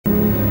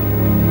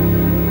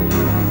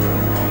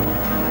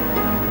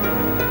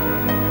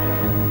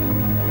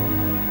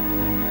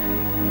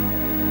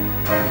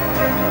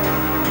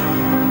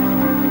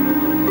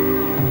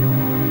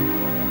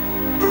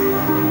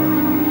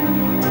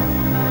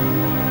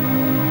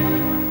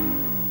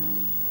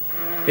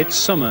It's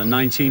summer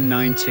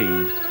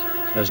 1919.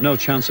 There's no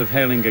chance of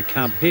hailing a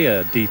cab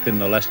here deep in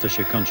the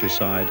Leicestershire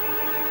countryside.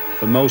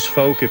 For most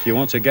folk, if you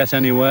want to get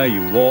anywhere,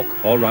 you walk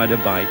or ride a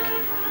bike.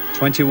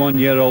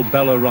 21-year-old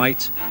Bella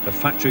Wright, a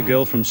factory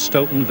girl from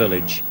Stoughton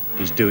village,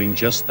 is doing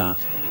just that.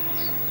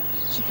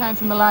 She came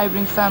from a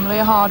labouring family,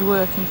 a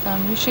hard-working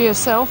family. She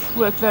herself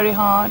worked very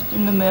hard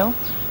in the mill,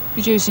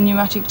 producing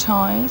pneumatic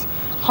tyres,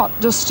 hot,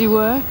 dusty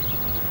work.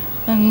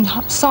 And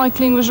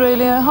cycling was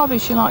really her hobby.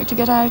 She liked to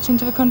get out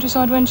into the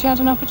countryside when she had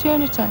an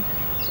opportunity.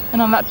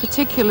 And on that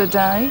particular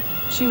day,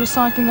 she was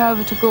cycling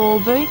over to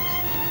Galby,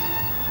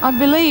 I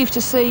believe to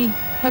see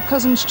her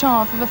cousin's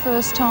child for the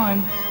first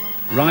time.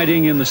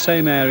 Riding in the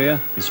same area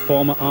is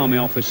former army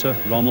officer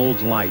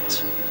Ronald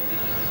Light.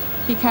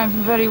 He came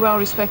from a very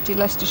well-respected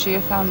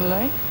Leicestershire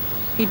family.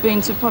 He'd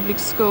been to public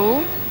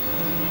school,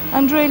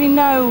 and really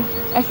no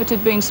effort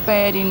had been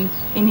spared in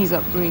his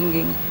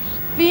upbringing.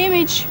 The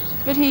image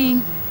that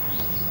he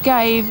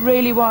gave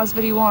really was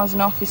that he was an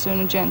officer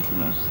and a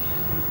gentleman.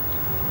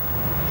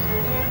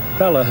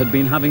 Bella had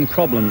been having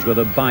problems with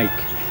her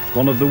bike.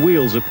 One of the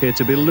wheels appeared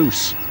to be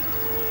loose.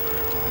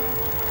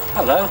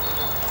 Hello.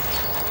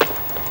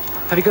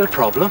 Have you got a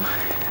problem?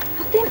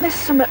 I think there's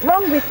something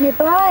wrong with my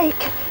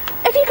bike.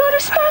 Have you got a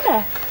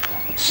spanner?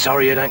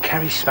 Sorry, I don't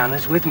carry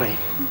spanners with me.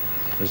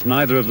 As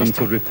neither of them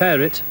could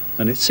repair it,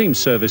 and it seemed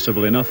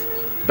serviceable enough,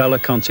 Bella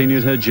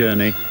continued her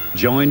journey,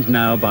 joined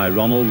now by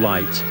Ronald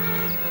Light.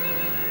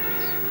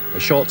 A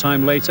short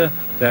time later,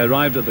 they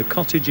arrived at the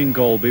cottage in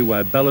Galby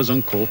where Bella's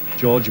uncle,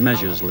 George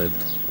Measures,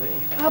 lived.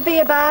 I'll be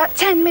about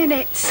 10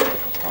 minutes.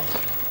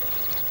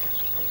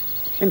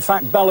 In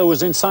fact, Bella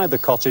was inside the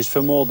cottage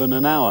for more than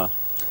an hour,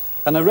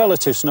 and her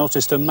relatives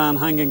noticed a man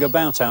hanging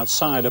about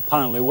outside,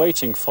 apparently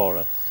waiting for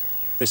her.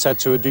 They said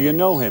to her, "Do you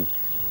know him?"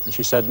 And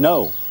she said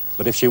no,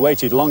 but if she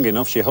waited long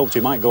enough, she hoped he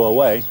might go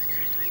away.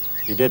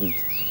 He didn't.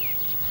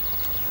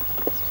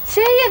 See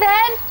you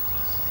then.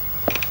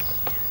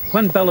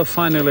 When Bella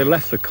finally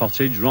left the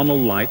cottage, Ronald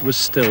Light was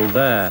still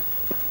there.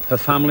 Her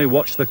family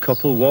watched the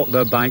couple walk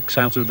their bikes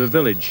out of the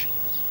village.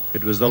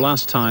 It was the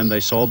last time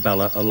they saw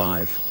Bella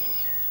alive.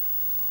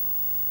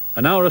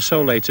 An hour or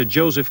so later,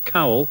 Joseph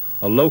Cowell,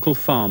 a local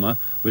farmer,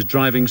 was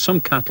driving some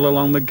cattle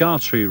along the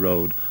Gartree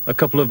Road, a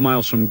couple of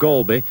miles from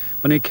Galby,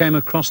 when he came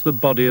across the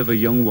body of a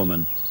young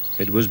woman.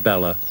 It was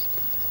Bella.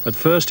 At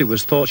first, it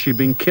was thought she'd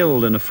been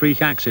killed in a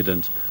freak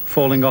accident,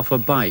 falling off a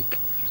bike.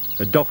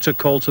 A doctor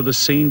called to the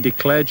scene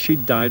declared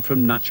she'd died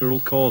from natural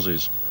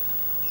causes.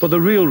 But the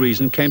real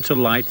reason came to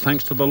light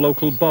thanks to the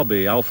local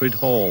bobby, Alfred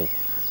Hall.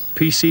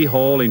 P.C.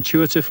 Hall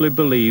intuitively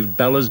believed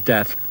Bella's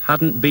death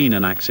hadn't been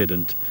an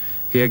accident.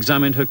 He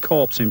examined her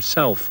corpse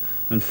himself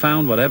and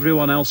found what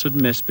everyone else had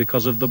missed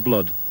because of the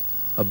blood,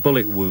 a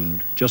bullet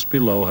wound just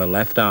below her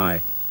left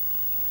eye.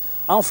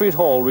 Alfred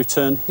Hall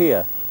returned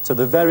here to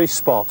the very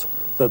spot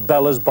that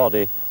Bella's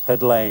body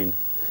had lain.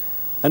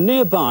 And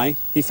nearby,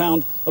 he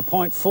found a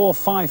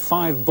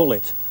 .455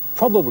 bullet,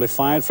 probably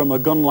fired from a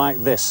gun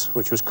like this,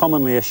 which was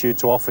commonly issued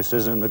to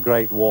officers in the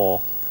Great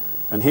War.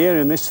 And here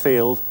in this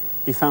field,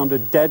 he found a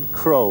dead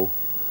crow,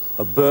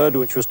 a bird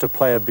which was to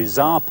play a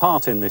bizarre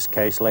part in this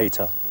case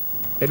later.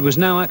 It was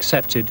now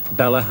accepted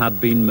Bella had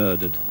been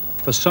murdered.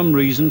 For some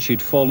reason,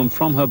 she'd fallen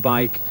from her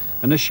bike,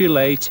 and as she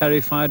lay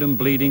terrified and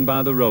bleeding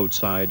by the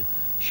roadside,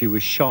 she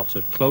was shot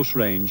at close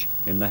range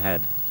in the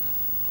head.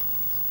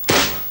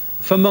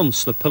 For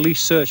months, the police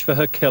search for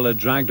her killer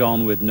dragged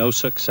on with no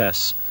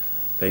success.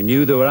 They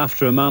knew they were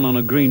after a man on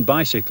a green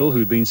bicycle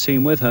who'd been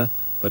seen with her,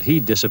 but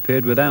he'd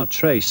disappeared without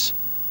trace.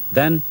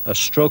 Then, a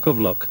stroke of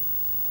luck.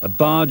 A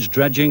barge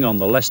dredging on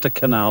the Leicester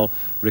Canal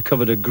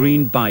recovered a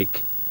green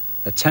bike.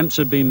 Attempts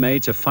had been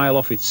made to file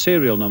off its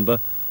serial number,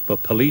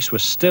 but police were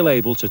still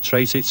able to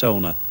trace its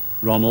owner,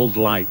 Ronald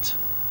Light.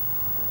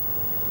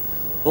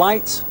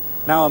 Light,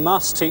 now a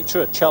maths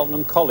teacher at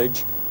Cheltenham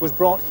College, was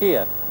brought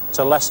here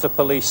to Leicester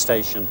Police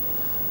Station.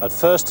 At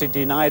first he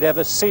denied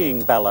ever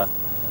seeing Bella,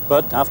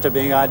 but after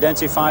being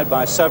identified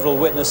by several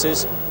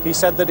witnesses, he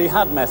said that he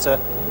had met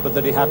her, but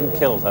that he hadn't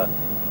killed her.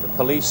 The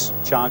police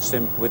charged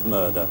him with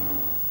murder.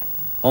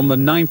 On the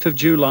 9th of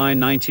July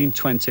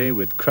 1920,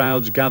 with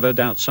crowds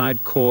gathered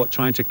outside court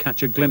trying to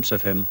catch a glimpse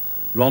of him,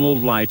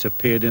 Ronald Light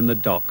appeared in the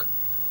dock.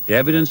 The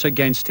evidence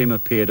against him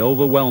appeared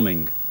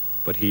overwhelming,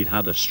 but he'd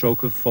had a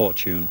stroke of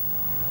fortune.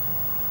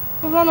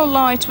 Well, Ronald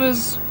Light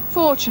was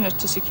fortunate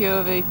to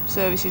secure the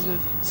services of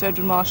Sir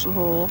Edward Marshall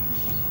Hall.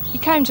 He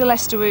came to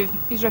Leicester with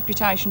his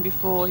reputation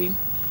before him.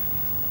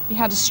 He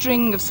had a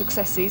string of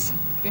successes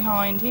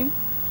behind him,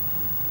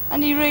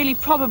 and he really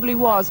probably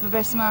was the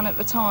best man at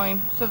the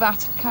time for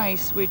that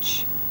case,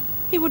 which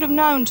he would have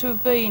known to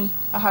have been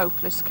a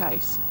hopeless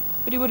case,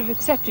 but he would have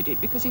accepted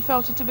it because he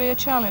felt it to be a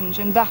challenge,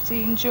 and that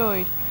he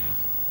enjoyed.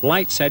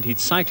 Light said he'd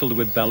cycled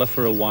with Bella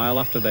for a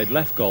while after they'd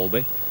left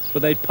Galby,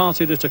 but they'd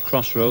parted at a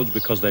crossroads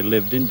because they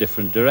lived in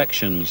different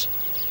directions.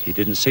 He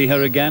didn't see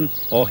her again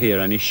or hear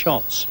any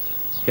shots.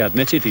 He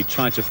admitted he'd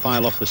tried to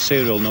file off the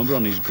serial number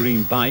on his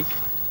green bike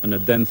and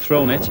had then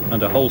thrown it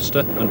and a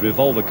holster and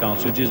revolver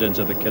cartridges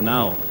into the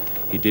canal.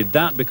 He did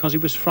that because he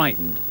was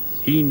frightened.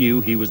 He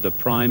knew he was the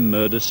prime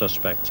murder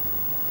suspect.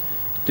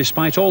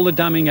 Despite all the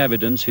damning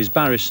evidence, his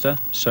barrister,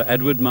 Sir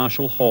Edward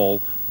Marshall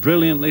Hall,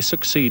 brilliantly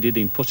succeeded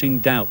in putting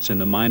doubts in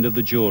the mind of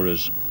the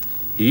jurors.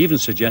 He even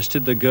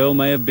suggested the girl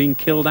may have been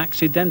killed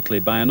accidentally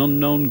by an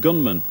unknown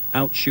gunman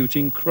out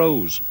shooting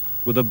crows,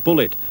 with a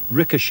bullet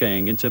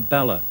ricocheting into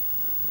Bella.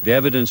 The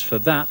evidence for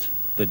that,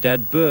 the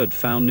dead bird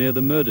found near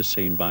the murder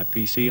scene by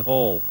P.C.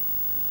 Hall.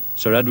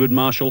 Sir Edward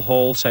Marshall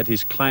Hall said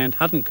his client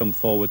hadn't come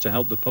forward to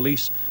help the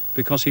police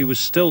because he was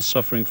still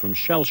suffering from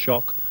shell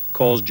shock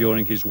caused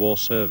during his war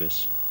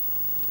service.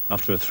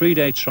 After a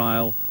 3-day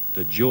trial,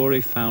 the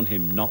jury found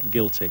him not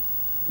guilty.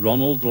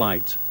 Ronald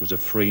Light was a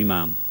free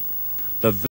man. The